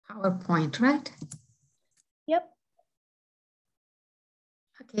PowerPoint, right? Yep.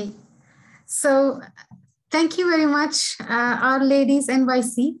 Okay. So thank you very much, Our Ladies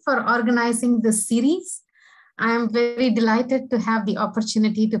NYC, for organizing this series. I am very delighted to have the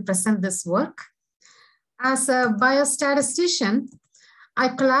opportunity to present this work. As a biostatistician, I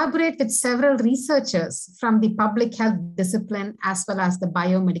collaborate with several researchers from the public health discipline as well as the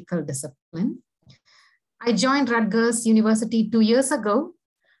biomedical discipline. I joined Rutgers University 2 years ago,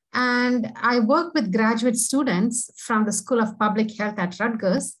 and I work with graduate students from the School of Public Health at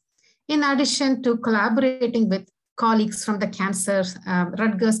Rutgers, in addition to collaborating with colleagues from the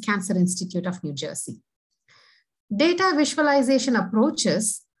Rutgers Cancer Institute of New Jersey. Data visualization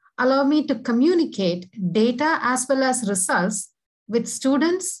approaches allow me to communicate data as well as results with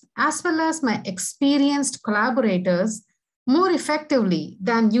students as well as my experienced collaborators more effectively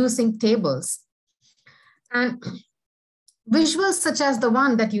than using tables. And visuals such as the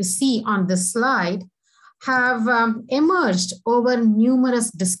one that you see on this slide have emerged over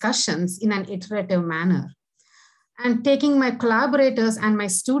numerous discussions in an iterative manner. And taking my collaborators and my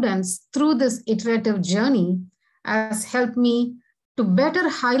students through this iterative journey has helped me to better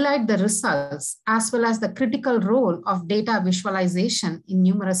highlight the results as well as the critical role of data visualization in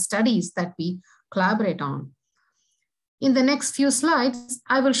numerous studies that we collaborate on. In the next few slides,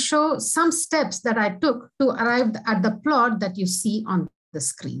 I will show some steps that I took to arrive at the plot that you see on the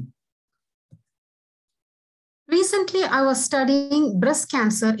screen. Recently, I was studying breast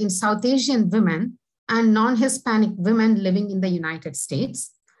cancer in South Asian women and non-Hispanic women living in the United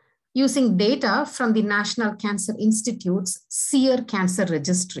States, using data from the National Cancer Institute's SEER Cancer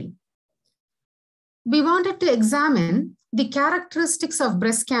Registry. We wanted to examine the characteristics of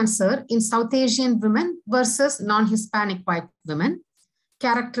breast cancer in South Asian women versus non-Hispanic white women,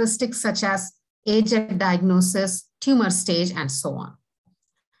 characteristics such as age at diagnosis, tumor stage, and so on.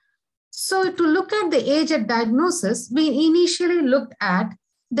 So to look at the age at diagnosis, we initially looked at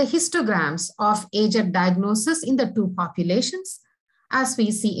the histograms of age at diagnosis in the two populations, as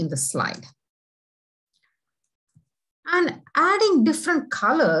we see in the slide. And adding different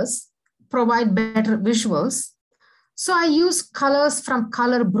colors provide better visuals. So I use colors from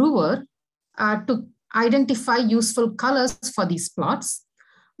Color Brewer to identify useful colors for these plots.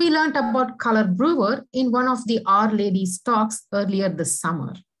 We learned about Color Brewer in one of the Our Ladies talks earlier this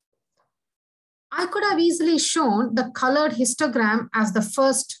summer. I could have easily shown the colored histogram as the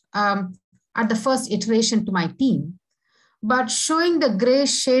first, at the first iteration to my team, but showing the gray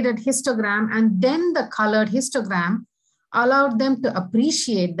shaded histogram and then the colored histogram allowed them to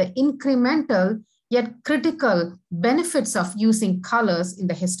appreciate the incremental yet critical benefits of using colors in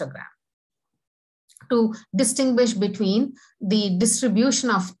the histogram to distinguish between the distribution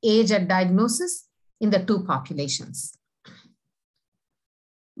of age at diagnosis in the two populations.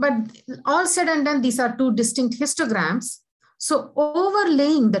 But all said and done, these are two distinct histograms. So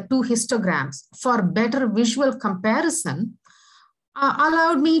overlaying the two histograms for better visual comparison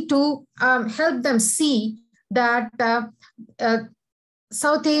allowed me to help them see that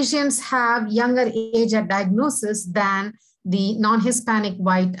South Asians have younger age at diagnosis than the non-Hispanic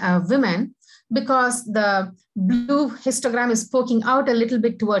white women, because the blue histogram is poking out a little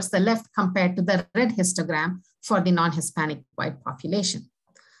bit towards the left compared to the red histogram for the non-Hispanic white population.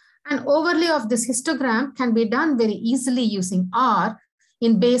 An overlay of this histogram can be done very easily using R.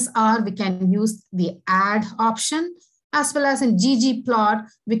 In base R, we can use the add option, as well as in ggplot,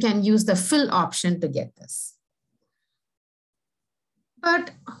 we can use the fill option to get this.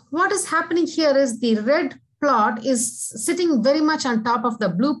 But what is happening here is the red plot is sitting very much on top of the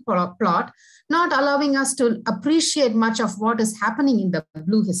blue plot, not allowing us to appreciate much of what is happening in the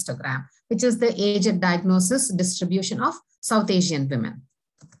blue histogram, which is the age at diagnosis distribution of South Asian women.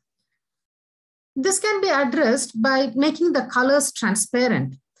 This can be addressed by making the colors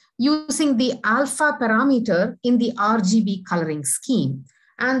transparent using the alpha parameter in the RGB coloring scheme.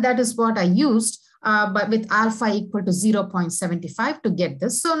 And that is what I used but with alpha equal to 0.75 to get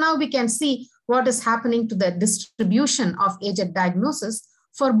this. So now we can see what is happening to the distribution of age at diagnosis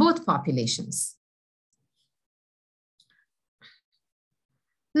for both populations.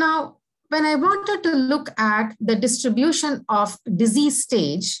 Now, when I wanted to look at the distribution of disease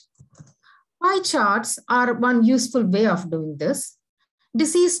stage, pie charts are one useful way of doing this.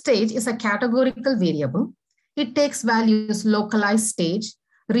 Disease stage is a categorical variable. It takes values localized stage,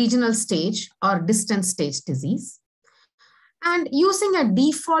 regional stage, or distant stage disease. And using a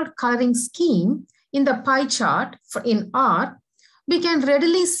default coloring scheme in the pie chart in R, we can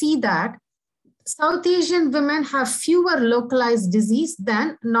readily see that South Asian women have fewer localized disease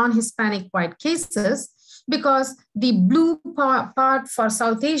than non-Hispanic white cases, because the blue part for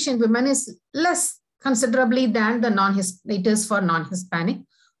South Asian women is less considerably than it is for non-Hispanic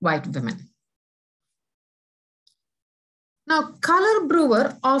white women. Now, Color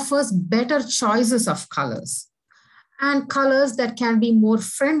Brewer offers better choices of colors and colors that can be more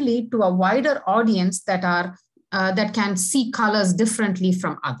friendly to a wider audience that can see colors differently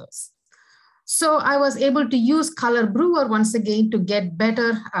from others. So I was able to use Color Brewer once again to get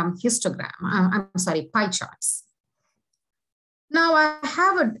better pie charts. Now I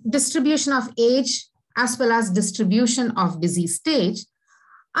have a distribution of age as well as distribution of disease stage.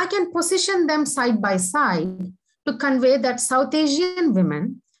 I can position them side by side to convey that South Asian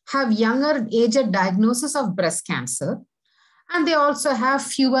women have younger aged diagnosis of breast cancer, and they also have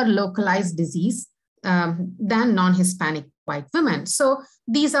fewer localized disease than non-Hispanic white women. So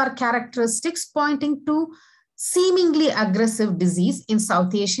these are characteristics pointing to seemingly aggressive disease in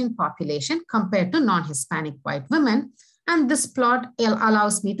South Asian population compared to non-Hispanic white women. And this plot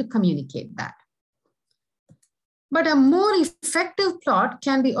allows me to communicate that. But a more effective plot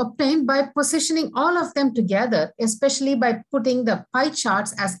can be obtained by positioning all of them together, especially by putting the pie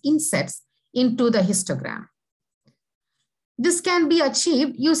charts as insets into the histogram. This can be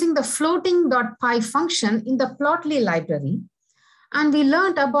achieved using the floating.py function in the Plotly library. And we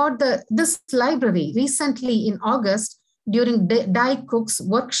learned about this library recently in August during Dai Cook's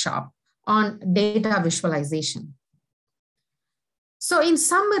workshop on data visualization. So in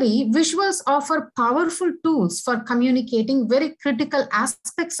summary, visuals offer powerful tools for communicating very critical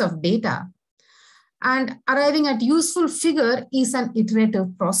aspects of data, and arriving at useful figure is an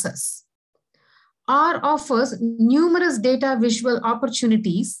iterative process. R offers numerous data visual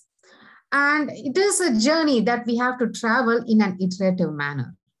opportunities, and it is a journey that we have to travel in an iterative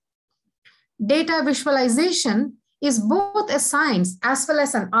manner. Data visualization is both a science as well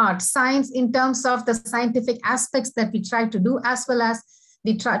as an art. Science in terms of the scientific aspects that we try to do, as well as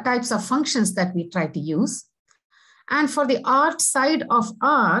the types of functions that we try to use. And for the art side of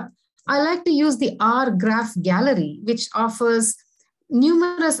art, I like to use the R Graph Gallery, which offers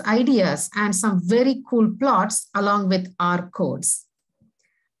numerous ideas and some very cool plots along with R codes.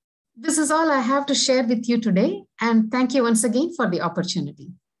 This is all I have to share with you today. And thank you once again for the opportunity.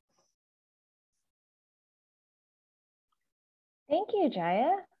 Thank you, Jaya.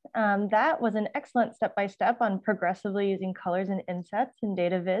 That was an excellent step-by-step on progressively using colors and insets in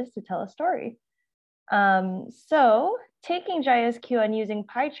data viz to tell a story. So taking Jaya's cue on using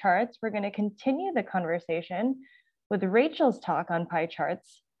pie charts, we're going to continue the conversation with Rachel's talk on pie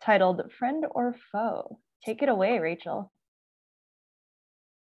charts titled Friend or Foe. Take it away, Rachel.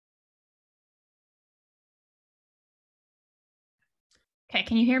 Okay,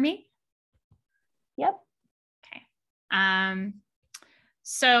 can you hear me? Yep. Okay.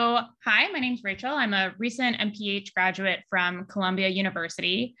 So hi, my name's Rachel. I'm a recent MPH graduate from Columbia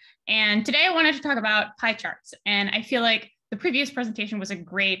University. And today I wanted to talk about pie charts. And I feel like the previous presentation was a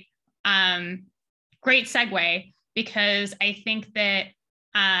great segue, because I think that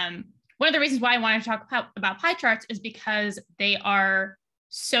one of the reasons why I wanted to talk about pie charts is because they are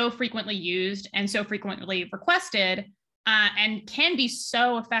so frequently used and so frequently requested, and can be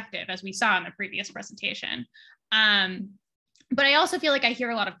so effective, as we saw in the previous presentation. But I also feel like I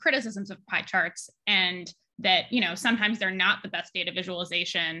hear a lot of criticisms of pie charts, and that, sometimes they're not the best data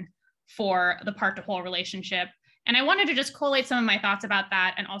visualization for the part to whole relationship. And I wanted to just collate some of my thoughts about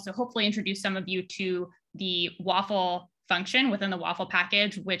that, and also hopefully introduce some of you to the waffle function within the waffle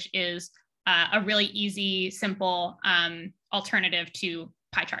package, which is a really easy, simple alternative to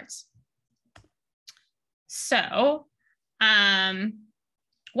pie charts. So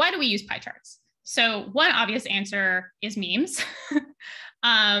why do we use pie charts? So one obvious answer is memes. But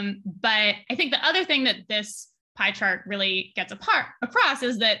I think the other thing that this pie chart really gets across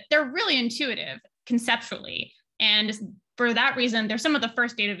is that they're really intuitive conceptually. And for that reason, they're some of the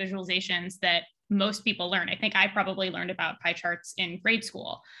first data visualizations that most people learn. I think I probably learned about pie charts in grade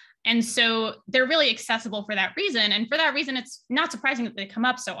school. And so they're really accessible for that reason. And for that reason, it's not surprising that they come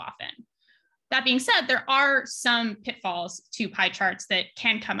up so often. That being said, there are some pitfalls to pie charts that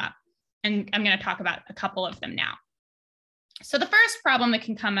can come up. And I'm going to talk about a couple of them now. So the first problem that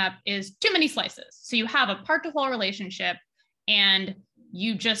can come up is too many slices. So you have a part to whole relationship and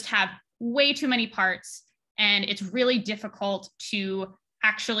you just have way too many parts, and it's really difficult to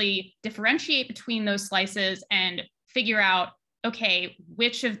actually differentiate between those slices and figure out, okay,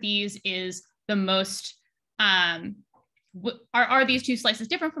 which of these is the most, are these two slices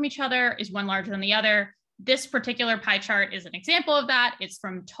different from each other? Is one larger than the other? This particular pie chart is an example of that. It's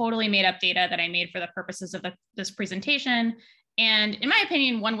from totally made up data that I made for the purposes of this presentation. And in my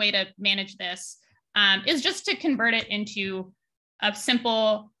opinion, one way to manage this is just to convert it into a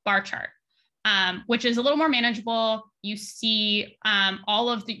simple bar chart, which is a little more manageable. You see all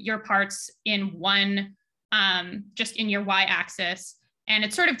of your parts in one, just in your y-axis, and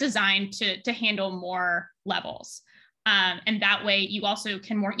it's sort of designed to handle more levels. And that way you also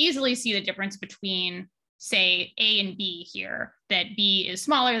can more easily see the difference between, say, A and B here, that B is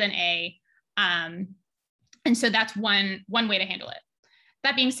smaller than A. And so that's one way to handle it.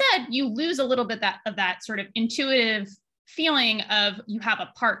 That being said, you lose a little bit of that sort of intuitive feeling of you have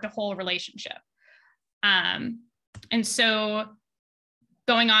a part to whole relationship. And so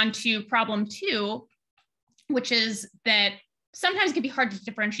going on to problem 2, which is that sometimes it can be hard to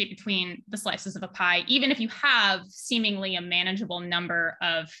differentiate between the slices of a pie, even if you have seemingly a manageable number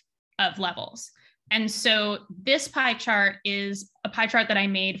of levels. And so this pie chart is a pie chart that I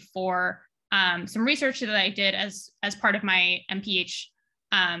made for some research that I did as part of my MPH,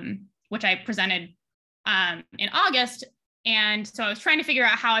 which I presented in August. And so I was trying to figure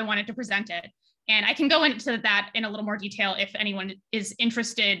out how I wanted to present it. And I can go into that in a little more detail. If anyone is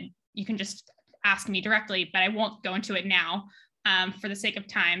interested, you can just ask me directly, but I won't go into it now for the sake of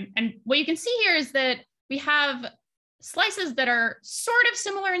time. And what you can see here is that we have slices that are sort of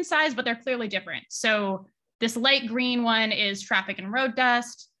similar in size, but they're clearly different. So this light green one is traffic and road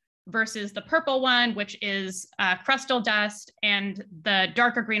dust versus the purple one, which is crustal dust, and the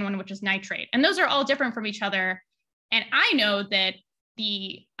darker green one, which is nitrate. And those are all different from each other. And I know that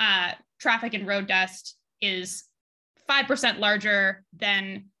the traffic and road dust is 5% larger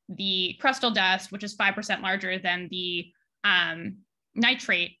than the crustal dust, which is 5% larger than the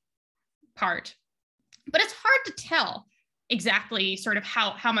nitrate part. But it's hard to tell exactly sort of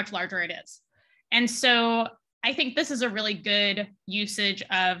how much larger it is. And so I think this is a really good usage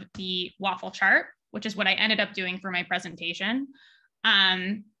of the waffle chart, which is what I ended up doing for my presentation.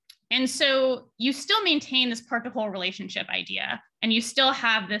 And so you still maintain this part to whole relationship idea, and you still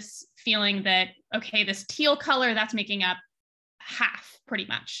have this feeling that, okay, this teal color, that's making up half pretty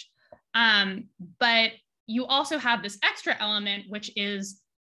much. But you also have this extra element, which is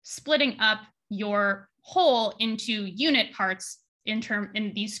splitting up your whole into unit parts in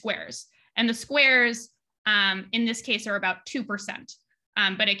these squares. And the squares in this case are about 2%,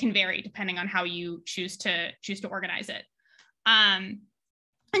 but it can vary depending on how you choose to organize it.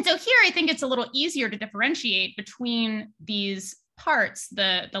 And so here I think it's a little easier to differentiate between these parts,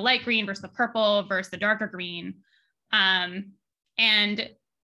 the light green versus the purple versus the darker green. And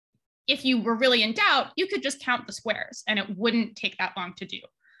if you were really in doubt, you could just count the squares and it wouldn't take that long to do.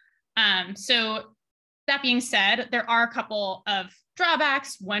 So that being said, there are a couple of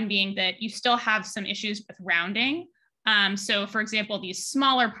drawbacks, one being that you still have some issues with rounding. So for example, these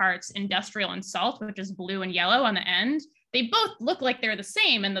smaller parts, industrial and salt, which is blue and yellow on the end, they both look like they're the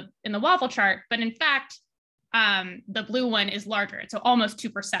same in the waffle chart, but in fact, the blue one is larger. It's almost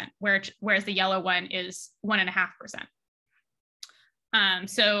 2%, whereas the yellow one is 1.5%.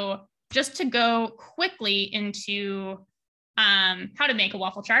 So just to go quickly into how to make a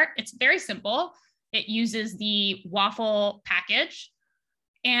waffle chart, it's very simple. It uses the waffle package.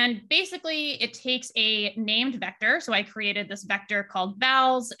 And basically it takes a named vector. So I created this vector called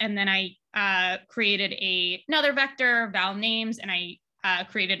vals, and then I created another vector, val names, and I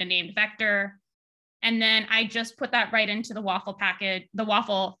created a named vector. And then I just put that right into the waffle package, the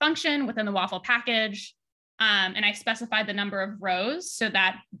waffle function within the waffle package. And I specified the number of rows. So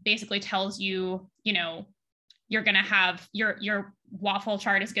that basically tells you, you're going to have your waffle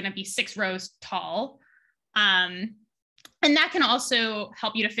chart is going to be 6 rows tall. And that can also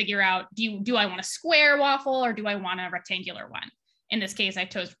help you to figure out, do I want a square waffle or do I want a rectangular one? In this case, I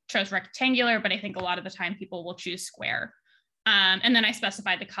chose rectangular, but I think a lot of the time people will choose square. And then I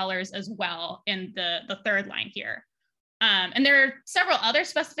specified the colors as well in the third line here. And there are several other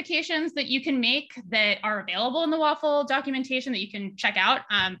specifications that you can make that are available in the waffle documentation that you can check out.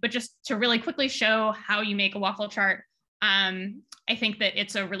 But just to really quickly show how you make a waffle chart, I think that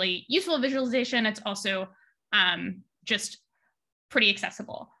it's a really useful visualization. It's also just pretty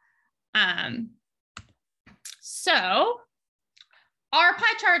accessible. So are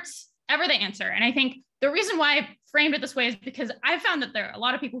pie charts ever the answer? And I think the reason why I framed it this way is because I found that there are a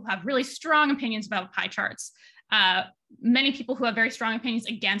lot of people who have really strong opinions about pie charts. Many people who have very strong opinions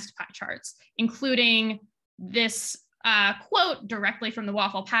against pie charts, including this quote directly from the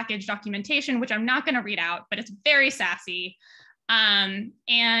waffle package documentation, which I'm not going to read out, but it's very sassy.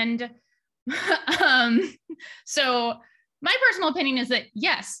 So my personal opinion is that,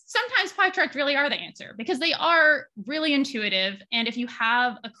 yes, sometimes pie charts really are the answer because they are really intuitive. And if you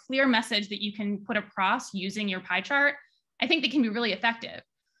have a clear message that you can put across using your pie chart, I think they can be really effective.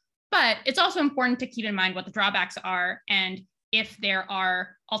 But it's also important to keep in mind what the drawbacks are and if there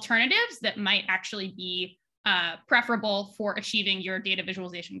are alternatives that might actually be preferable for achieving your data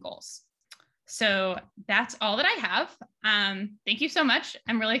visualization goals. So that's all that I have. Thank you so much.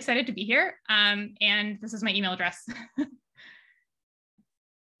 I'm really excited to be here. And this is my email address.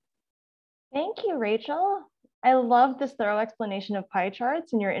 Thank you, Rachel. I love this thorough explanation of pie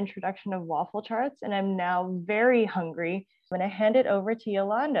charts and your introduction of waffle charts, and I'm now very hungry. I'm going to hand it over to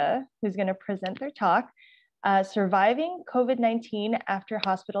Yolanda, who's going to present their talk, Surviving COVID-19 After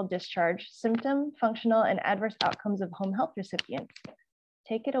Hospital Discharge, Symptom, Functional, and Adverse Outcomes of Home Health Recipients.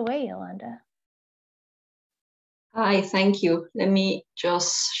 Take it away, Yolanda. Hi, thank you. Let me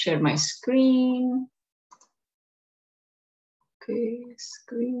just share my screen. Okay,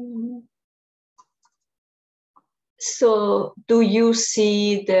 screen. So do you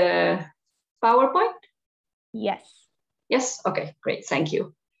see the PowerPoint? Yes. Yes, okay, great, thank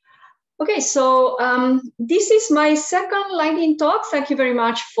you. Okay, so this is my second lightning talk. Thank you very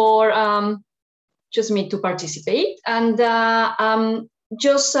much for just me to participate. And this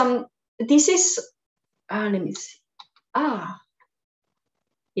is, let me see.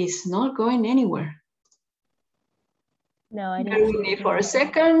 It's not going anywhere. No, I didn't. Bear with me for a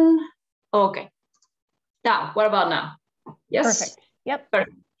second. Okay. Now, what about now? Yes. Perfect. Yep.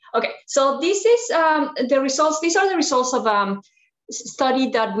 Perfect. Okay. So this is the results. These are the results of a study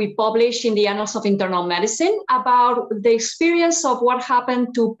that we published in the Annals of Internal Medicine about the experience of what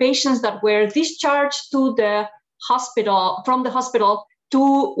happened to patients that were discharged to the hospital, from the hospital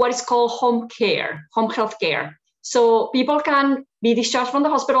to what is called home care, home health care. So people can be discharged from the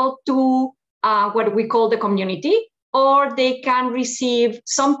hospital to what we call the community, or they can receive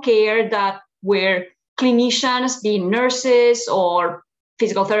some care that where clinicians, being nurses or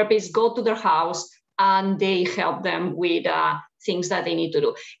physical therapists, go to their house and they help them with things that they need to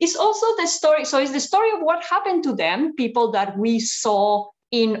do. It's also the story. So it's the story of what happened to them, people that we saw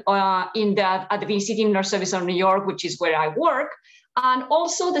at the Visiting Nurse Service of New York, which is where I work. And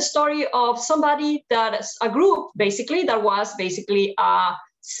also the story of somebody a group basically, that was basically a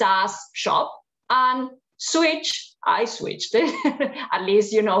SaaS shop and I switched at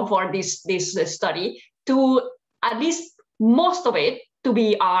least, for this study to at least most of it to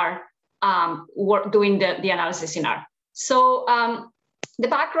be our work doing the analysis in R. So the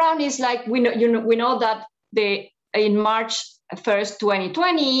background is like, we know that in March 1st,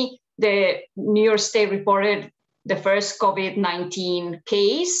 2020, the New York State reported the first COVID-19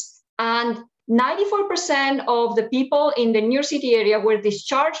 case, and 94% of the people in the New York City area were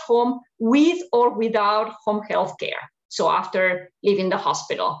discharged home with or without home health care. So after leaving the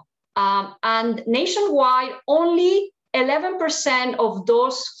hospital. And nationwide, only 11% of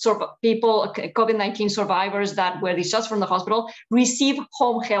those people, COVID-19 survivors that were discharged from the hospital, receive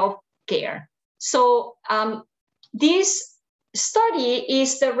home health care. So this study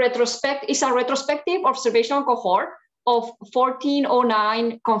is a retrospective observational cohort of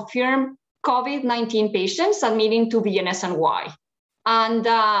 1,409 confirmed COVID-19 patients admitting to VNS-NY. And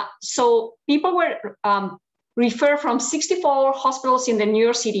so people were referred from 64 hospitals in the New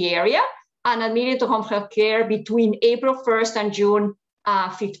York City area and admitted to home health care between April 1st and June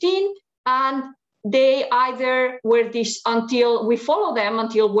 15. And they either were until we follow them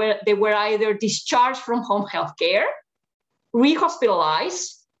until they were either discharged from home health care,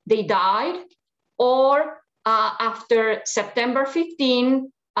 rehospitalized, they died, or after September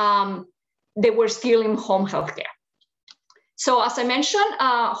 15, they were still in home health care. So as I mentioned,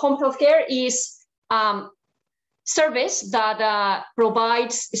 home health care is service that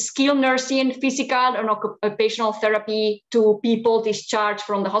provides skilled nursing, physical and occupational therapy to people discharged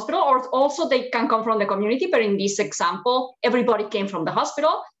from the hospital, or also they can come from the community, but in this example, everybody came from the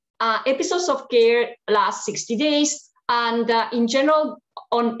hospital. Episodes of care last 60 days, and in general,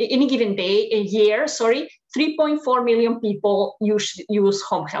 on any given day, 3.4 million people use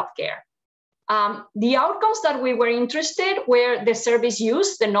home health care. The outcomes that we were interested were the service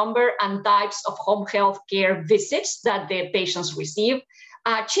use, the number and types of home health care visits that the patients receive,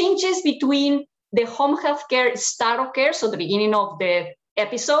 changes between the home health care start of care, so the beginning of the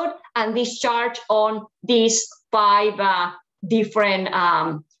episode, and discharge on these 5 different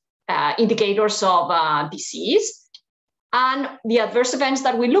indicators of disease. And the adverse events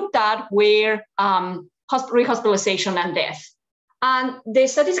that we looked at were rehospitalization and death. And the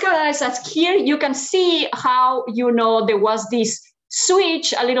statistical analysis here, you can see how, there was this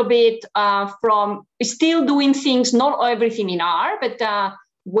switch a little bit from still doing things, not everything in R, but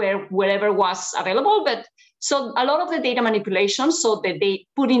wherever was available. But so a lot of the data manipulation, so that they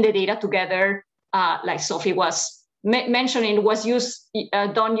putting the data together, like Sophie was mentioning was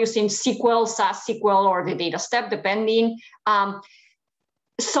done using SQL, SAS SQL, or the data step, depending.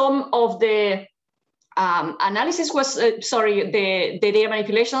 Some of the analysis was, the data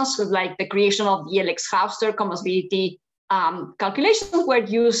manipulations, like the creation of the LX-Hauster comorbidity calculations were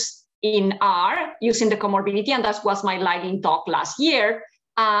used in R using the comorbidity, and that was my lightning talk last year.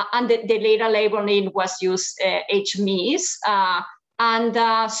 And the data labeling was used HMIS,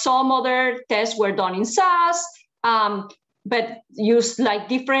 and some other tests were done in SAS, but used like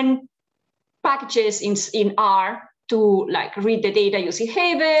different packages in R to like read the data using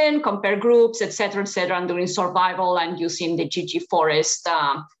Hegeman, compare groups, et cetera, and doing survival and using the ggforest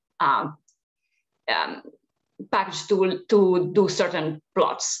package to do certain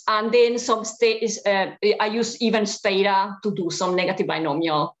plots. And then I use even data to do some negative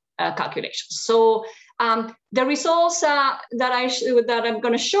binomial calculations. So the results that I'm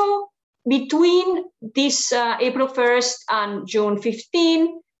going to show between this April 1st and June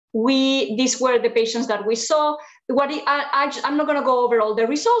 15, these were the patients that we saw. I'm not going to go over all the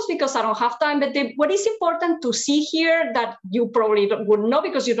results because I don't have time, but what is important to see here that you probably wouldn't know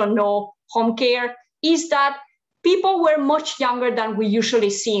because you don't know home care is that people were much younger than we usually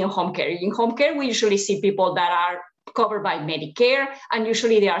see in home care. In home care, we usually see people that are covered by Medicare, and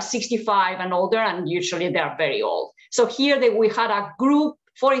usually they are 65 and older, and usually they are very old. So here we had a group,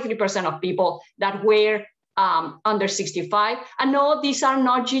 43% of people that were under 65. And no, these are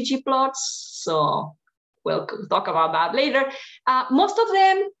not GG plots, so we'll talk about that later. Most of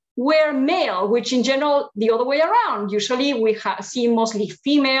them were male, which in general, the other way around. Usually we see mostly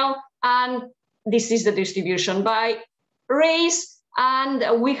female, and this is the distribution by race.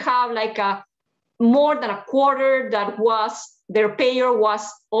 And we have like more than a quarter that their payer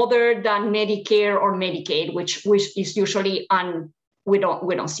was other than Medicare or Medicaid, which is usually, we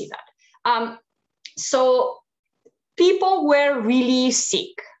don't see that. So people were really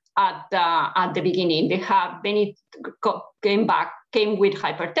sick at the beginning. They have many came with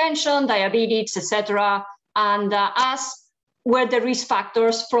hypertension, diabetes, etc. And as were the risk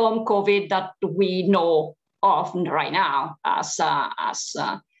factors from COVID that we know of right now, as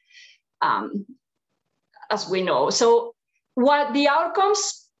we know. So what the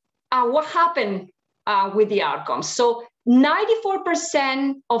outcomes, what happened with the outcomes? So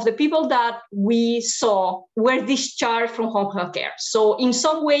 94% of the people that we saw were discharged from home health care. So in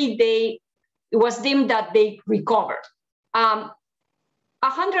some way, it was deemed that they recovered.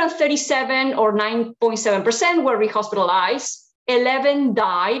 137 or 9.7% were rehospitalized, 11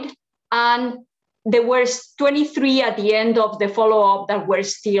 died, and there were 23 at the end of the follow-up that were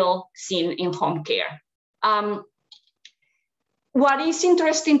still seen in home care. What is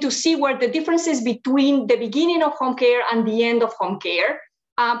interesting to see were the differences between the beginning of home care and the end of home care.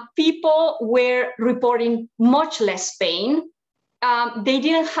 People were reporting much less pain.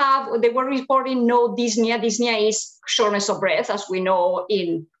 They were reporting no dyspnea. Dyspnea is shortness of breath. As we know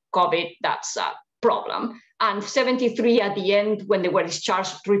in COVID, that's a problem. And 73 at the end, when they were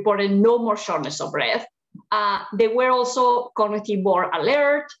discharged, reported no more shortness of breath. They were also cognitively more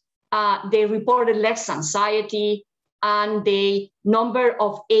alert. They reported less anxiety. And the number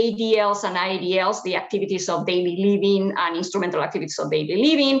of ADLs and IADLs, the activities of daily living and instrumental activities of daily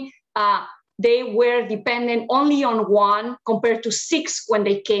living, they were dependent only on 1 compared to 6 when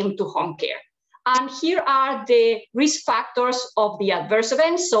they came to home care. And here are the risk factors of the adverse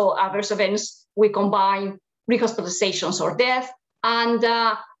events. So adverse events, we combine rehospitalizations or death. And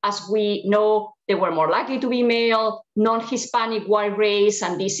as we know, they were more likely to be male, non-Hispanic, white race,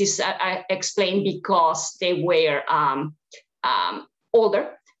 and this is explained because they were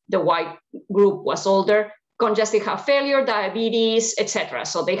older. The white group was older. Congestive heart failure, diabetes, etc.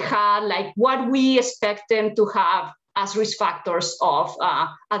 So they had like what we expect them to have as risk factors of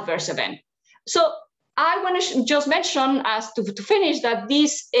adverse event. So I want to just mention, as to finish, that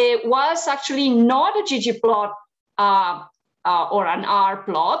this was actually not a GG plot or an R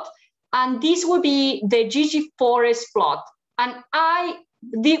plot, and this would be the ggforest plot. And I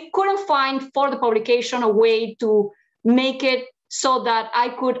couldn't find for the publication a way to make it so that I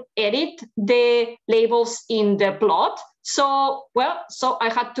could edit the labels in the plot. So I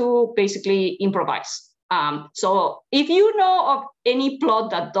had to basically improvise. So if you know of any plot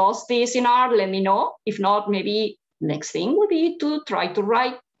that does this in R, let me know. If not, maybe next thing would be to try to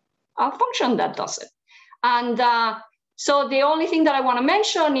write a function that does it. And so the only thing that I want to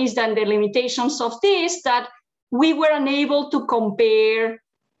mention is that the limitations of this, that we were unable to compare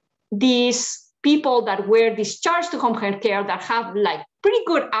these people that were discharged to home health care that have like pretty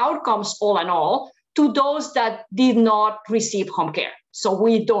good outcomes all in all to those that did not receive home care. So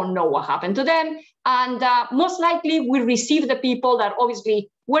we don't know what happened to them. And most likely we received the people that obviously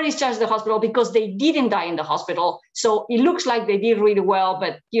were discharged to the hospital because they didn't die in the hospital. So it looks like they did really well,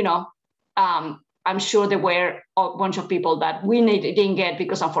 but I'm sure there were a bunch of people that we didn't get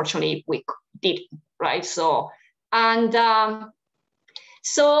because unfortunately we didn't, right? So,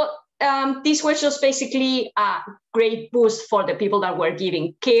 this was just basically a great boost for the people that were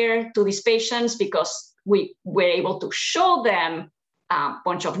giving care to these patients because we were able to show them a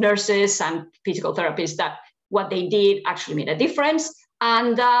bunch of nurses and physical therapists that what they did actually made a difference.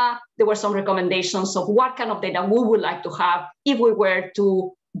 And there were some recommendations of what kind of data we would like to have if we were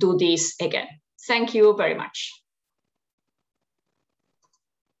to do this again. Thank you very much.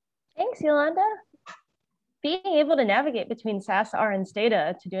 Thanks, Yolanda. Being able to navigate between SAS, R, and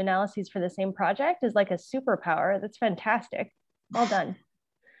data to do analyses for the same project is like a superpower. That's fantastic. Well done.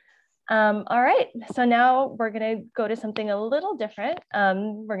 All right, so now we're going to go to something a little different.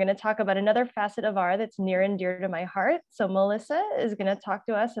 We're going to talk about another facet of R that's near and dear to my heart. So Melissa is going to talk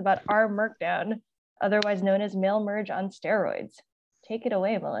to us about R Markdown, otherwise known as mail merge on steroids. Take it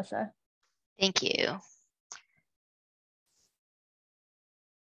away, Melissa. Thank you.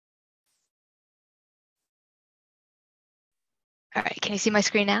 All right, can you see my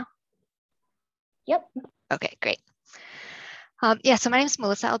screen now? Yep. Okay, great. Yeah, so my name is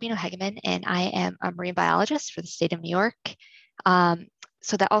Melissa Albino Hegeman, and I am a marine biologist for the state of New York.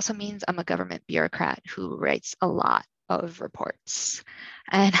 So that also means I'm a government bureaucrat who writes a lot of reports.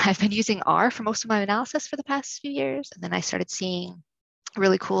 And I've been using R for most of my analysis for the past few years. And then I started seeing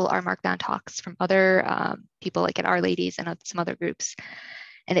really cool R Markdown talks from other people like at R Ladies and some other groups.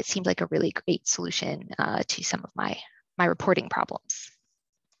 And it seemed like a really great solution to some of my reporting problems.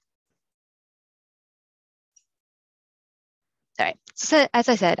 All right, so as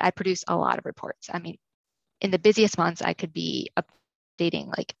I said, I produce a lot of reports. I mean, in the busiest months, I could be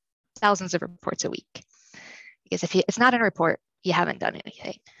updating like thousands of reports a week. Because if it's not in a report, you haven't done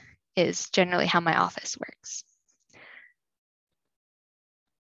anything, is generally how my office works.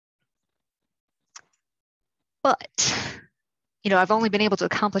 But, I've only been able to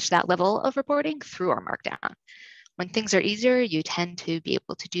accomplish that level of reporting through our Markdown. When things are easier, you tend to be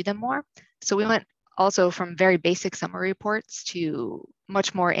able to do them more. So we went also from very basic summary reports to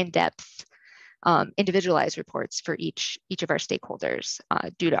much more in-depth, individualized reports for each of our stakeholders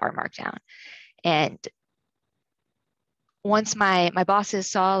due to our Markdown. And once my bosses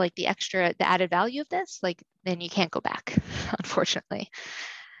saw like the added value of this, like then you can't go back, unfortunately.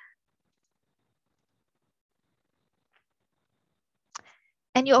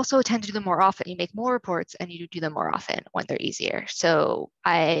 And you also tend to do them more often. You make more reports and you do them more often when they're easier. So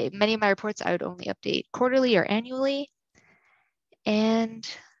many of my reports, I would only update quarterly or annually. And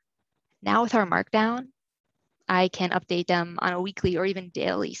now with our Markdown, I can update them on a weekly or even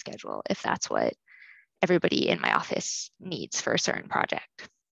daily schedule if that's what everybody in my office needs for a certain project.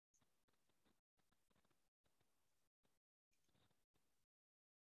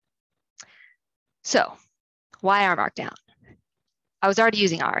 So why our Markdown? I was already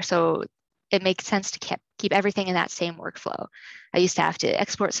using R, so it makes sense to keep everything in that same workflow. I used to have to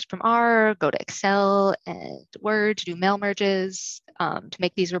export from R, go to Excel and Word to do mail merges to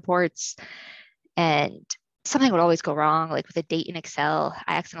make these reports. And something would always go wrong, like with a date in Excel.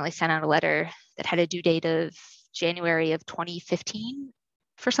 I accidentally sent out a letter that had a due date of January of 2015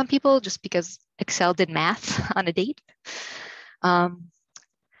 for some people, just because Excel did math on a date.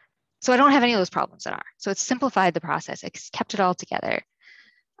 So I don't have any of those problems in R. So it's simplified the process. It's kept it all together.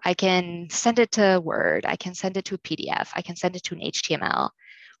 I can send it to Word. I can send it to a PDF. I can send it to an HTML,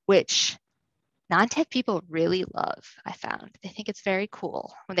 which non-tech people really love, I found. They think it's very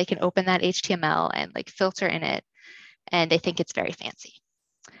cool when they can open that HTML and like filter in it, and they think it's very fancy.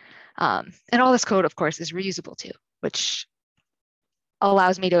 And all this code, of course, is reusable too, which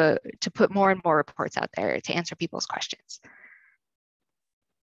allows me to put more and more reports out there to answer people's questions.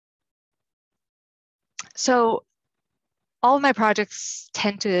 So all of my projects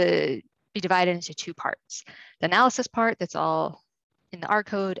tend to be divided into two parts. The analysis part that's all in the R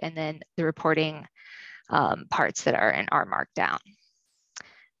code, and then the reporting parts that are in R Markdown.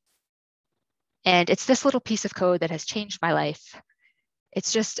 And it's this little piece of code that has changed my life.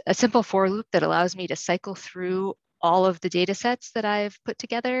 It's just a simple for loop that allows me to cycle through all of the data sets that I've put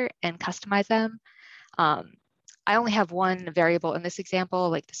together and customize them. I only have one variable in this example,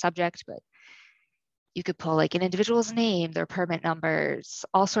 like the subject, but you could pull like an individual's name, their permit numbers,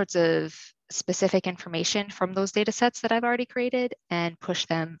 all sorts of specific information from those data sets that I've already created and push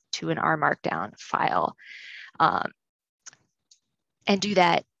them to an R Markdown file. And do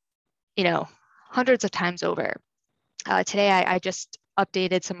that, hundreds of times over. Today, I just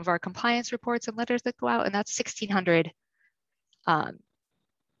updated some of our compliance reports and letters that go out, and that's 1,600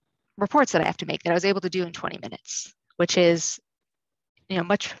 reports that I have to make that I was able to do in 20 minutes, which is,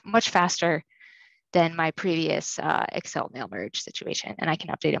 much faster than my previous Excel mail merge situation, and I can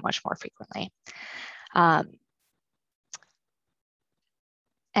update it much more frequently.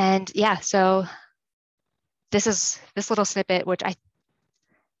 And yeah, so this little snippet, which I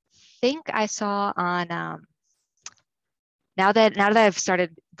think I saw on, now that I've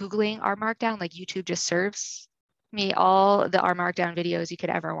started Googling R Markdown, like YouTube just serves me all the R Markdown videos you could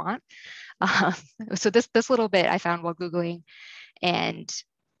ever want. So this little bit I found while Googling, and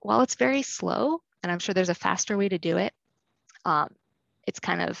while it's very slow, and I'm sure there's a faster way to do it, it's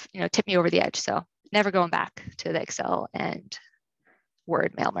kind of, tipped me over the edge. So never going back to the Excel and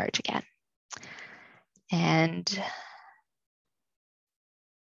Word mail merge again. And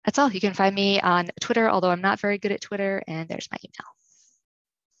that's all. You can find me on Twitter, although I'm not very good at Twitter, and there's my email.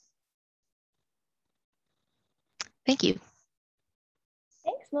 Thank you.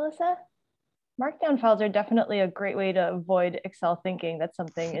 Thanks, Melissa. Markdown files are definitely a great way to avoid Excel thinking that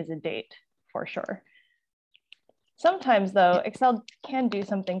something is a date, for sure. Sometimes, though, Excel can do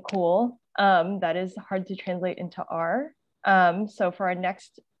something cool that is hard to translate into R. So for our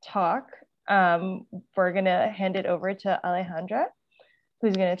next talk, we're going to hand it over to Alejandra,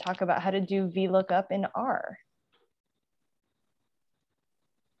 who's going to talk about how to do VLOOKUP in R.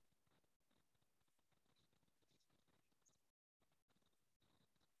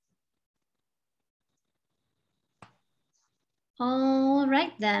 All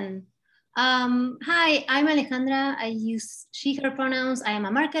right then. Hi, I'm Alejandra. I use she, her pronouns. I am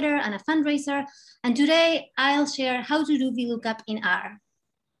a marketer and a fundraiser. And today I'll share how to do VLOOKUP in R.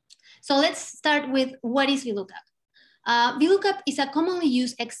 So let's start with what is VLOOKUP. VLOOKUP is a commonly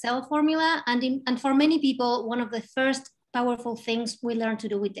used Excel formula, and for many people, one of the first powerful things we learn to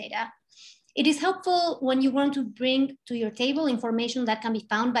do with data. It is helpful when you want to bring to your table information that can be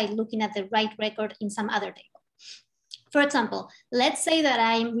found by looking at the right record in some other table. For example, let's say that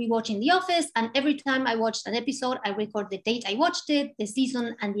I'm rewatching The Office, and every time I watched an episode, I record the date I watched it, the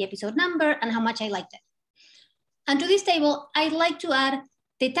season and the episode number, and how much I liked it. And to this table, I'd like to add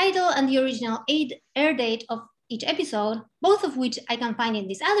the title and the original air date of each episode, both of which I can find in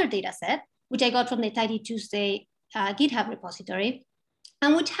this other data set, which I got from the Tidy Tuesday GitHub repository,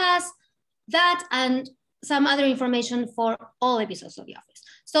 and which has that and some other information for all episodes of The Office.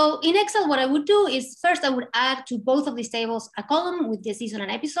 So in Excel, what I would do is first I would add to both of these tables a column with the season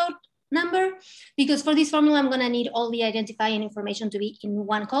and episode number, because for this formula, I'm gonna need all the identifying information to be in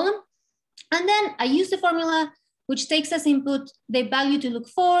one column. And then I use the formula, which takes as input the value to look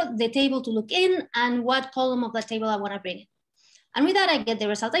for, the table to look in, and what column of that table I wanna bring in. And with that, I get the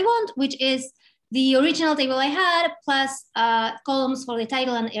result I want, which is the original table I had plus columns for the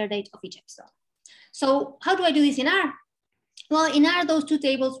title and air date of each episode. So how do I do this in R? Well, in R, those two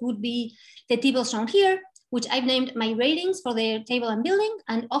tables would be the tables shown here, which I've named my ratings for the table I'm building,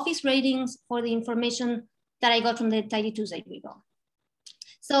 and office ratings for the information that I got from the Tidy Tuesday repo.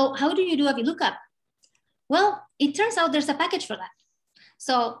 So how do you do a VLOOKUP? Well, it turns out there's a package for that.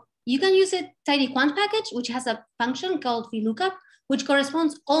 So you can use a tidyquant package, which has a function called VLOOKUP, which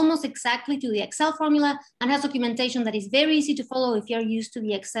corresponds almost exactly to the Excel formula and has documentation that is very easy to follow if you're used to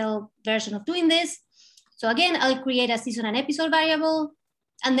the Excel version of doing this. So again, I'll create a season and episode variable,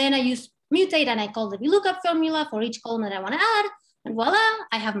 and then I use mutate and I call the VLOOKUP formula for each column that I want to add, and voila,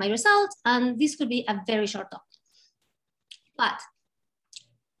 I have my result, and this could be a very short talk. But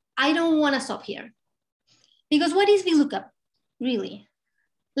I don't want to stop here, because what is VLOOKUP really?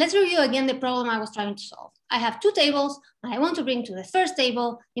 Let's review again the problem I was trying to solve. I have two tables, and I want to bring to the first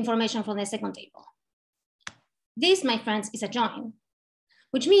table information from the second table. This, my friends, is a join,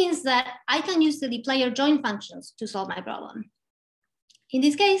 which means that I can use the dplyr join functions to solve my problem. In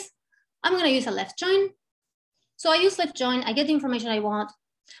this case, I'm going to use a left join. So I use left join, I get the information I want,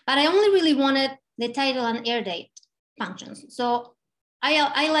 but I only really wanted the title and air date functions. So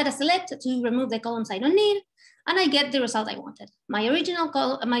I let a select to remove the columns I don't need, and I get the result I wanted, my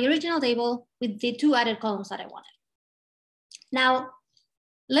original table with the two added columns that I wanted. Now,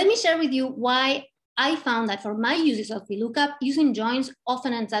 let me share with you why I found that for my uses of VLOOKUP, using joins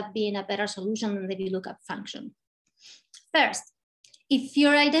often ends up being a better solution than the VLOOKUP function. First, if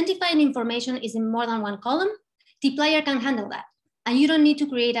your identifying information is in more than one column, dplyr can handle that, and you don't need to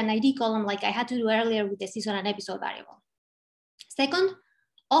create an ID column like I had to do earlier with the season and episode variable. Second,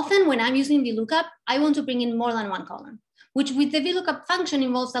 often when I'm using VLOOKUP, I want to bring in more than one column, which with the VLOOKUP function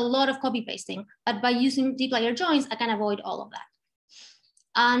involves a lot of copy pasting, but by using dplyr joins, I can avoid all of that.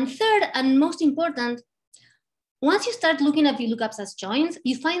 And third, and most important, once you start looking at VLOOKUPs as joins,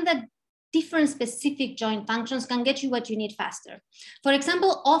 you find that different specific join functions can get you what you need faster. For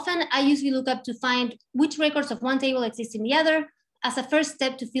example, often I use VLOOKUP to find which records of one table exist in the other as a first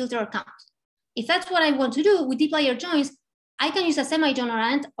step to filter or count. If that's what I want to do with deep layer joins, I can use a semi-join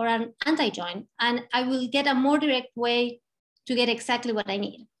or an anti-join, and I will get a more direct way to get exactly what I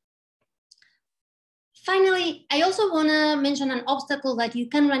need. Finally, I also want to mention an obstacle that you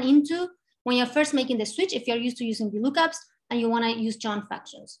can run into when you're first making the switch if you're used to using VLOOKUPs and you want to use join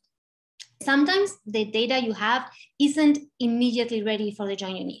functions. Sometimes the data you have isn't immediately ready for the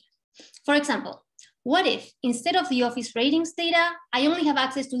join you need. For example, what if instead of the office ratings data, I only have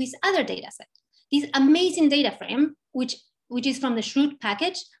access to this other data set, this amazing data frame, which is from the Shrewd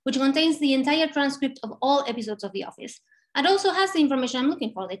package, which contains the entire transcript of all episodes of The Office, and also has the information I'm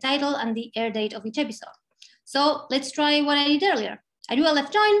looking for, the title and the air date of each episode. So let's try what I did earlier. I do a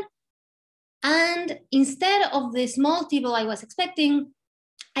left join, and instead of the small table I was expecting,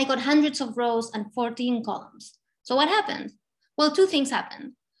 I got hundreds of rows and 14 columns. So what happened? Well, two things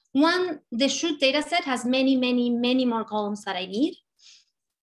happened. One, the Shrewd data set has many, many, many more columns that I need.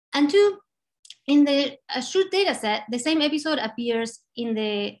 And two, in the Shrewd data set, the same episode appears in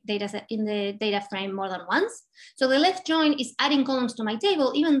the data frame more than once. So the left join is adding columns to my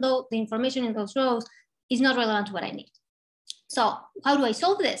table, even though the information in those rows is not relevant to what I need. So how do I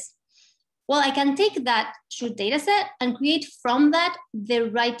solve this? Well, I can take that Shrewd data set and create from that the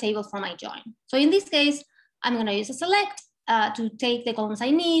right table for my join. So in this case, I'm going to use a select to take the columns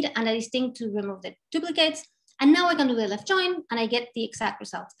I need and a distinct to remove the duplicates. And now I can do the left join and I get the exact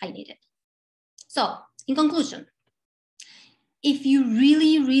results I needed. So in conclusion, if you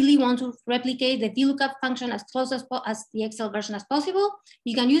really, really want to replicate the VLOOKUP function as close as the Excel version as possible,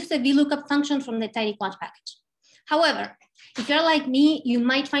 you can use the VLOOKUP function from the tidyquant package. However, if you're like me, you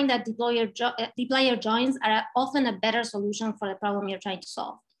might find that deep layer joins are often a better solution for the problem you're trying to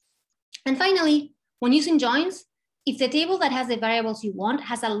solve. And finally, when using joins, if the table that has the variables you want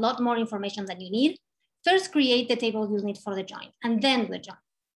has a lot more information than you need, first create the table you'll need for the join, and then do the join.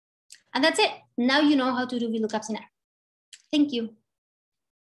 And that's it. Now you know how to do VLOOKUPs in R. Thank you.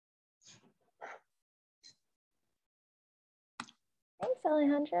 Thanks,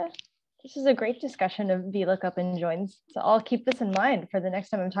 Alejandra. This is a great discussion of VLOOKUP and joins. So I'll keep this in mind for the next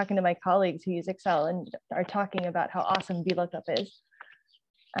time I'm talking to my colleagues who use Excel and are talking about how awesome VLOOKUP is.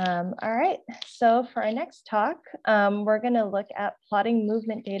 All right, so for our next talk, we're going to look at plotting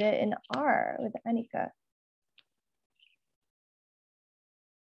movement data in R with Anika.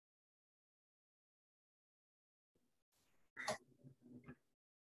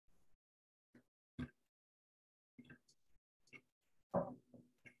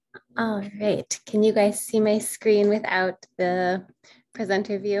 All right, can you guys see my screen without the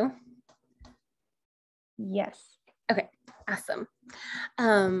presenter view? Yes. Okay, awesome.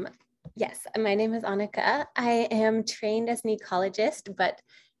 Yes, my name is Anika. I am trained as an ecologist, but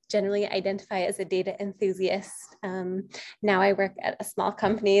generally identify as a data enthusiast. Now I work at a small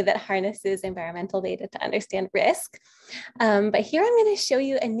company that harnesses environmental data to understand risk. But here I'm going to show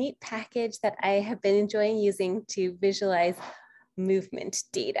you a neat package that I have been enjoying using to visualize movement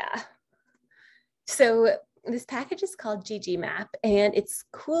data. So this package is called ggmap, and it's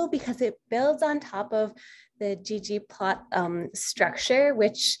cool because it builds on top of the ggplot structure,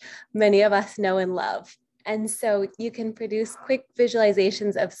 which many of us know and love. And so you can produce quick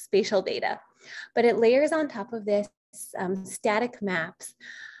visualizations of spatial data, but it layers on top of this static maps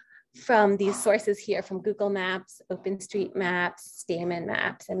from these sources here, from Google Maps, OpenStreetMaps, Stamen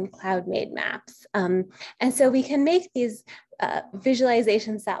Maps, and CloudMade Maps. And so we can make these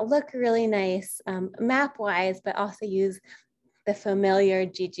visualizations that look really nice map-wise, but also use the familiar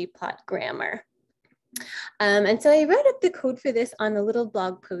ggplot grammar. And so I wrote up the code for this on a little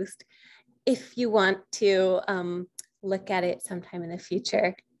blog post. If you want to look at it sometime in the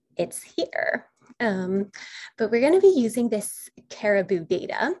future, it's here. But we're going to be using this caribou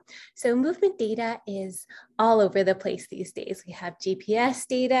data. So movement data is all over the place these days. We have GPS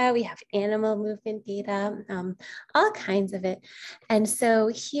data, we have animal movement data, all kinds of it. And so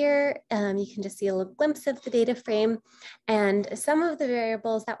here you can just see a little glimpse of the data frame. And some of the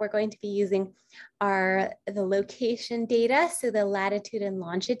variables that we're going to be using are the location data, so the latitude and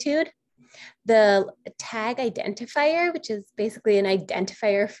longitude, the tag identifier, which is basically an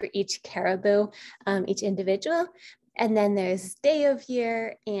identifier for each caribou, each individual. And then there's day of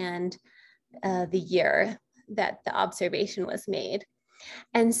year and the year that the observation was made.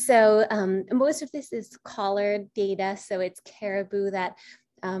 And so most of this is collar data. So it's caribou that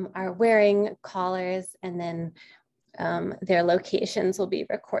are wearing collars and then their locations will be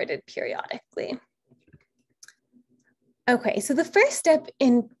recorded periodically. Okay, so the first step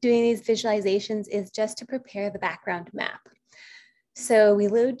in doing these visualizations is just to prepare the background map. So we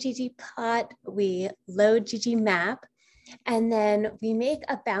load ggplot, we load ggmap, and then we make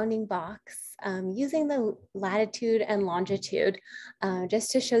a bounding box using the latitude and longitude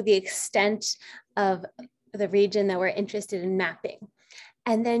just to show the extent of the region that we're interested in mapping.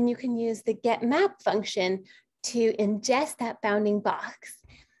 And then you can use the getMap function to ingest that bounding box.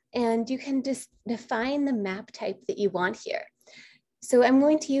 And you can just define the map type that you want here. So I'm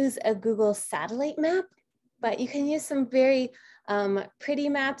going to use a Google satellite map, but you can use some very pretty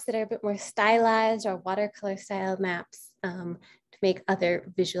maps that are a bit more stylized or watercolor style maps to make other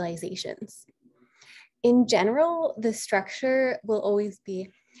visualizations. In general, the structure will always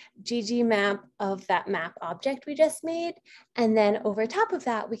be ggmap of that map object we just made. And then over top of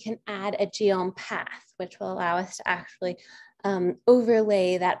that, we can add a geom path, which will allow us to actually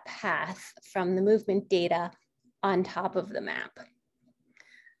overlay that path from the movement data on top of the map.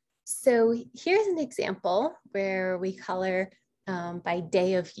 So here's an example where we color by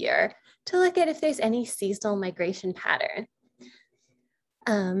day of year to look at if there's any seasonal migration pattern.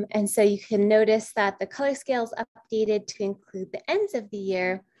 And so you can notice that the color scale is updated to include the ends of the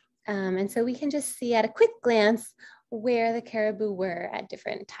year. And so we can just see at a quick glance where the caribou were at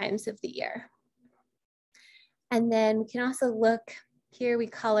different times of the year. And then we can also look here, we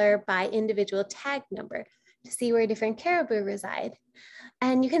color by individual tag number to see where different caribou reside.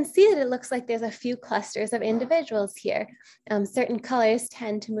 And you can see that it looks like there's a few clusters of individuals here. Certain colors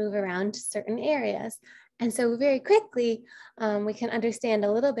tend to move around to certain areas. And so very quickly, we can understand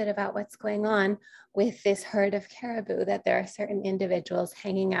a little bit about what's going on with this herd of caribou, that there are certain individuals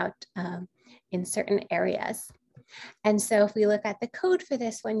hanging out in certain areas. And so if we look at the code for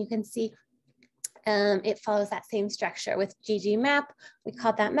this one, you can see it follows that same structure with ggmap. We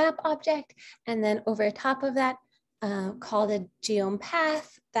called that map object. And then over top of that, called a geom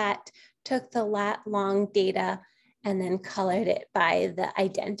path that took the lat long data and then colored it by the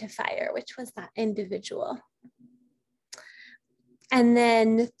identifier, which was that individual. And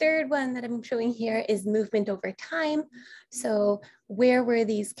then the third one that I'm showing here is movement over time. So where were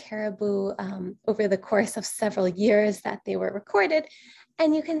these caribou over the course of several years that they were recorded?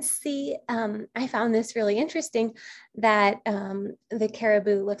 And you can see, I found this really interesting, that the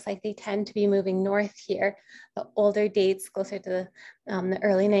caribou looks like they tend to be moving north here. The older dates closer to the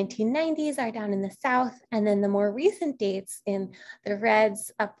early 1990s are down in the south. And then the more recent dates in the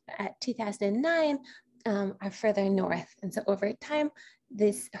reds up at 2009 are further north. And so over time,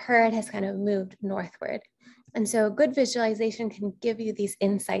 this herd has kind of moved northward. And so good visualization can give you these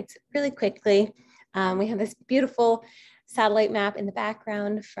insights really quickly. We have this beautiful satellite map in the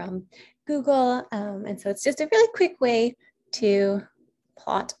background from Google. And so it's just a really quick way to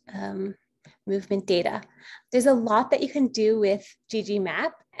plot movement data. There's a lot that you can do with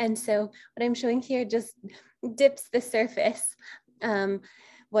ggmap. And so what I'm showing here just dips the surface.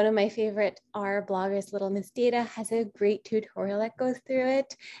 One of my favorite R bloggers, Little Miss Data, has a great tutorial that goes through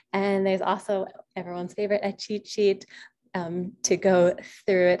it. And there's also everyone's favorite, a cheat sheet to go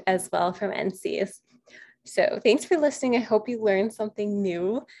through it as well from NCs. So thanks for listening. I hope you learned something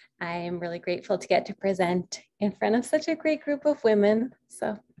new. I am really grateful to get to present in front of such a great group of women.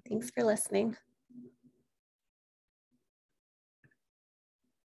 So thanks for listening.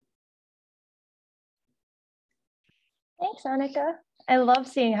 Thanks, Anika. I love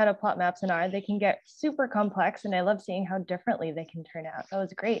seeing how to plot maps in R. They can get super complex, and I love seeing how differently they can turn out. That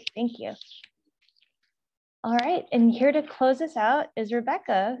was great. Thank you. All right, and here to close us out is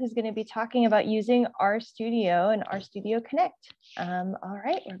Rebecca, who's going to be talking about using RStudio and RStudio Connect. All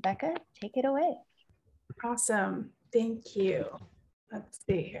right, Rebecca, take it away. Awesome, thank you. Let's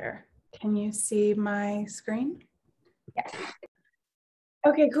see here. Can you see my screen? Yes.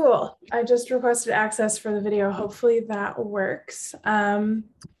 Okay, cool. I just requested access for the video. Hopefully that works. Thank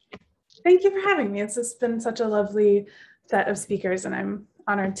you for having me. It's just been such a lovely set of speakers, and I'm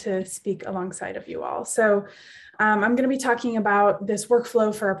honored to speak alongside of you all. So I'm going to be talking about this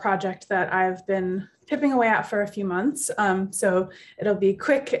workflow for a project that I've been tipping away at for a few months. So it'll be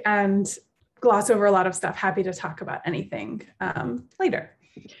quick and gloss over a lot of stuff. Happy to talk about anything later.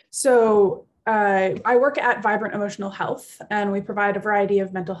 So I work at Vibrant Emotional Health, and we provide a variety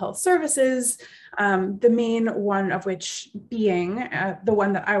of mental health services, the main one of which being the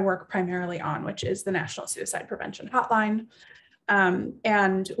one that I work primarily on, which is the National Suicide Prevention Hotline.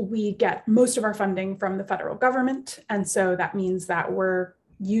 And we get most of our funding from the federal government. And so that means that we're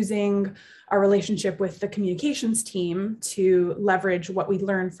using our relationship with the communications team to leverage what we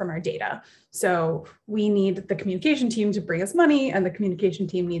learned from our data. So we need the communication team to bring us money, and the communication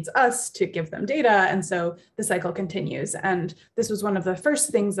team needs us to give them data. And so the cycle continues. And this was one of the first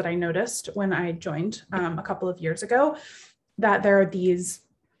things that I noticed when I joined a couple of years ago, that there are these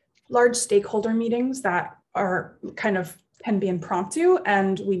large stakeholder meetings that are can be impromptu,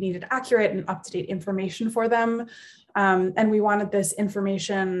 and we needed accurate and up-to-date information for them. And we wanted this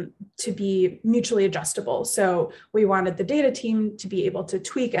information to be mutually adjustable. So we wanted the data team to be able to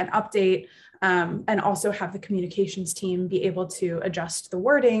tweak and update, and also have the communications team be able to adjust the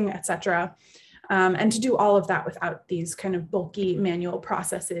wording, et cetera. And to do all of that without these kind of bulky manual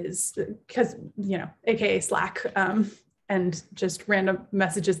processes, because, AKA Slack, and just random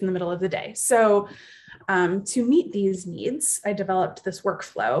messages in the middle of the day. So to meet these needs, I developed this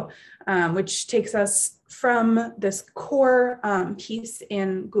workflow, which takes us from this core piece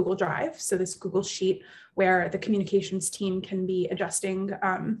in Google Drive, so this Google Sheet where the communications team can be adjusting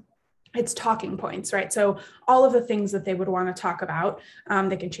its talking points, right? So all of the things that they would want to talk about,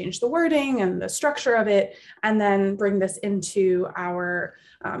 they can change the wording and the structure of it, and then bring this into our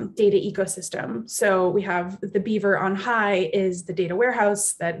data ecosystem. So we have the Beaver on high is the data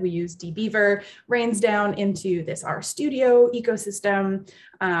warehouse that we use dbeaver, rains down into this RStudio ecosystem.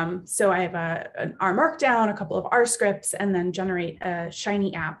 So I have an R Markdown, a couple of R scripts, and then generate a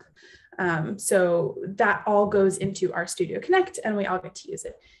Shiny app. So that all goes into RStudio Connect, and we all get to use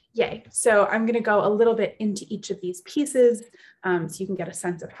it. Yay. So I'm going to go a little bit into each of these pieces so you can get a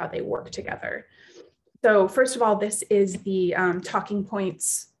sense of how they work together. So first of all, this is the talking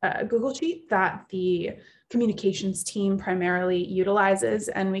points Google Sheet that the communications team primarily utilizes.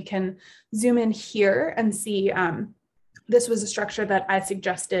 And we can zoom in here and see this was a structure that I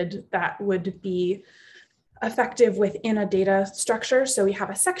suggested that would be effective within a data structure. So we have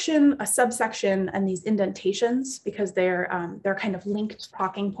a section, a subsection, and these indentations, because they're kind of linked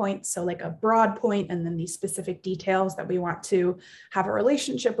talking points. So like a broad point, and then these specific details that we want to have a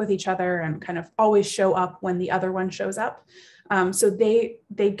relationship with each other and kind of always show up when the other one shows up. So they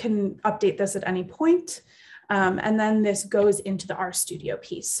can update this at any point. And then this goes into the RStudio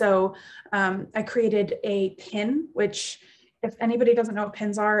piece. So I created a pin, which, if anybody doesn't know what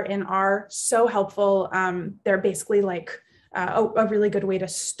pins are in R, so helpful. They're basically like a really good way to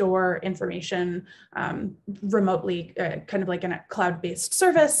store information remotely, kind of like in a cloud-based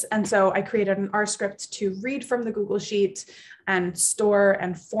service. And so I created an R script to read from the Google Sheet and store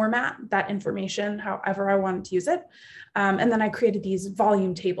and format that information however I wanted to use it. And then I created these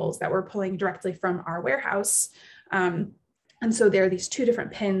volume tables that we're pulling directly from our warehouse. And so there are these two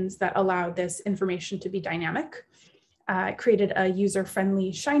different pins that allow this information to be dynamic. I created a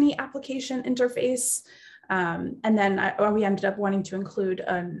user-friendly Shiny application interface. And then we ended up wanting to include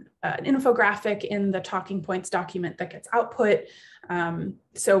an infographic in the talking points document that gets output.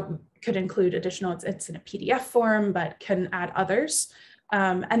 So could include additional, it's in a PDF form, but can add others.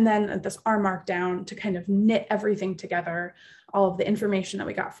 And then this R Markdown to kind of knit everything together, all of the information that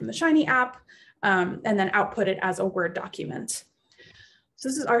we got from the Shiny app, and then output it as a Word document. So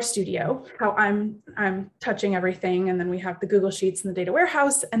this is RStudio, how I'm touching everything. And then we have the Google Sheets and the data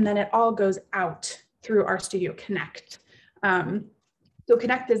warehouse, and then it all goes out through RStudio Connect. So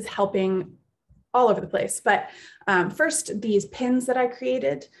Connect is helping all over the place. But first, these pins that I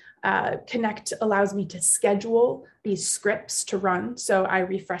created, Connect allows me to schedule these scripts to run. So I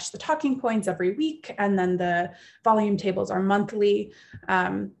refresh the talking points every week, and then the volume tables are monthly.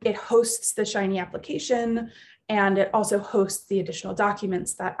 It hosts the Shiny application, and it also hosts the additional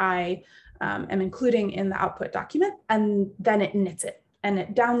documents that I am including in the output document, and then it knits it. And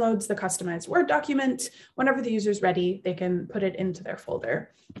it downloads the customized Word document. Whenever the user's ready, they can put it into their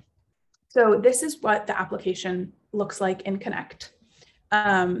folder. So this is what the application looks like in Connect.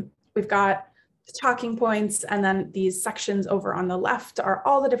 We've got the talking points, and then these sections over on the left are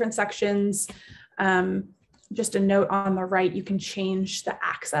all the different sections. Just a note on the right, you can change the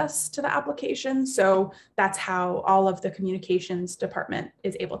access to the application. So that's how all of the communications department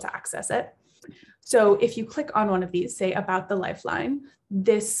is able to access it. So if you click on one of these, say about the Lifeline,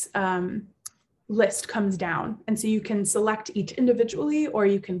 this list comes down. And so you can select each individually, or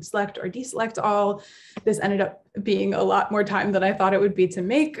you can select or deselect all. This ended up being a lot more time than I thought it would be to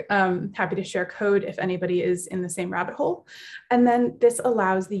make. Happy to share code if anybody is in the same rabbit hole. And then this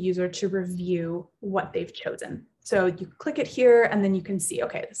allows the user to review what they've chosen. So you click it here, and then you can see,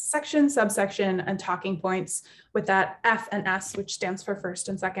 okay, the section, subsection, and talking points with that F and S, which stands for first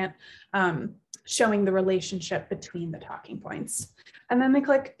and second, showing the relationship between the talking points. And then they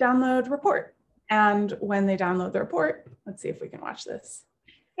click download report. And when they download the report, let's see if we can watch this.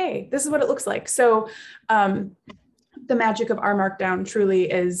 hey, this is what it looks like. So the magic of our Markdown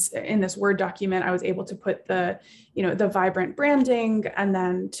truly is in this Word document. I was able to put the, the vibrant branding and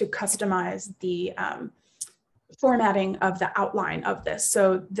then to customize the formatting of the outline of this.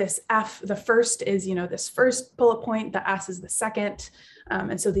 So this F, the first is, this first bullet point, the S is the second.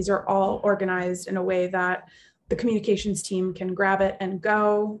 And so these are all organized in a way that the communications team can grab it and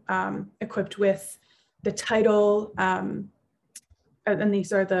go, equipped with the title. And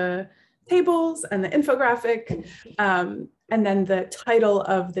these are the tables and the infographic. And then the title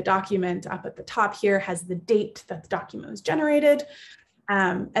of the document up at the top here has the date that the document was generated.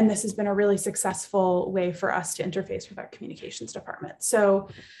 And this has been a really successful way for us to interface with our communications department. So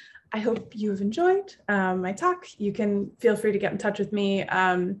I hope you've enjoyed my talk. You can feel free to get in touch with me.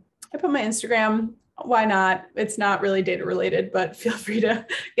 I put my Instagram, why not? It's not really data related, but feel free to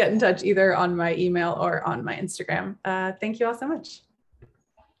get in touch either on my email or on my Instagram. Thank you all so much.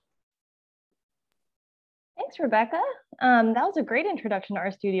 Thanks, Rebecca. That was a great introduction to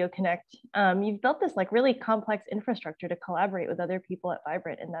RStudio Connect. You've built this like really complex infrastructure to collaborate with other people at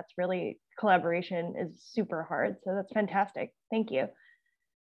Vibrant, and that's really, collaboration is super hard. So that's fantastic. Thank you.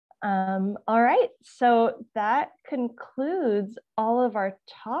 All right, so that concludes all of our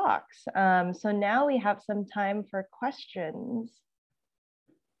talks. So now we have some time for questions.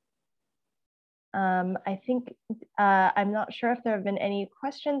 I think, I'm not sure if there have been any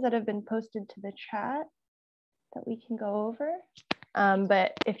questions that have been posted to the chat that we can go over.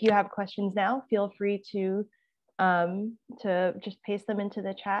 But if you have questions now, feel free to just paste them into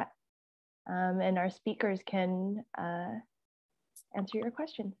the chat and our speakers can answer your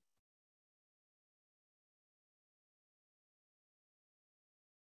question.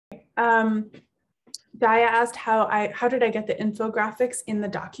 Jaya asked how did I get the infographics in the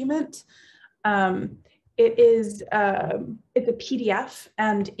document? It's a PDF,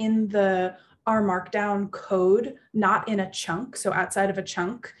 and in our Markdown code, not in a chunk, so outside of a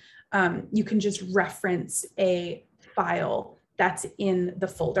chunk, you can just reference a file that's in the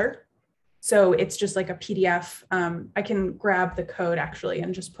folder. So it's just like a PDF. I can grab the code actually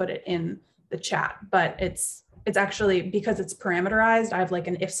and just put it in the chat, but it's actually, because it's parameterized, I have like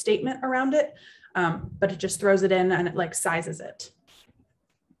an if statement around it, but it just throws it in and it like sizes it.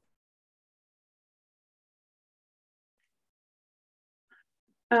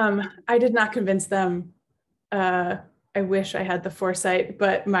 I did not convince them. I wish I had the foresight,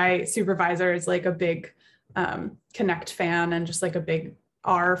 but my supervisor is like a big Connect fan and just like a big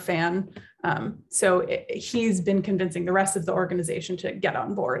R fan. So he's been convincing the rest of the organization to get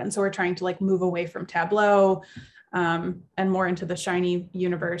on board. And so we're trying to like move away from Tableau and more into the Shiny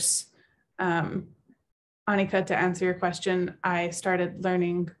universe. Anika, to answer your question, I started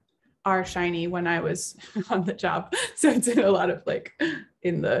learning R Shiny when I was on the job. So it's in a lot of like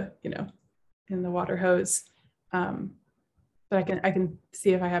in the water hose. But I can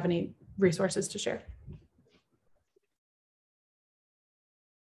see if I have any resources to share.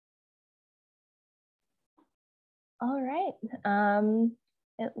 All right.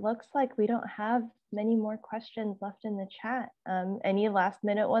 It looks like we don't have many more questions left in the chat. Any last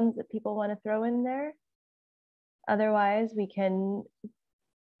minute ones that people want to throw in there? Otherwise, we can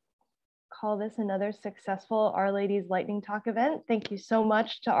call this another successful Our Ladies Lightning Talk event. Thank you so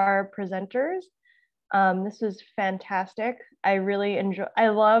much to our presenters. This was fantastic. I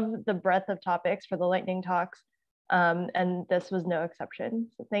love the breadth of topics for the lightning talks, and this was no exception.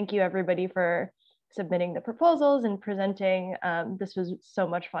 So thank you everybody for submitting the proposals and presenting. This was so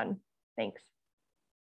much fun. Thanks.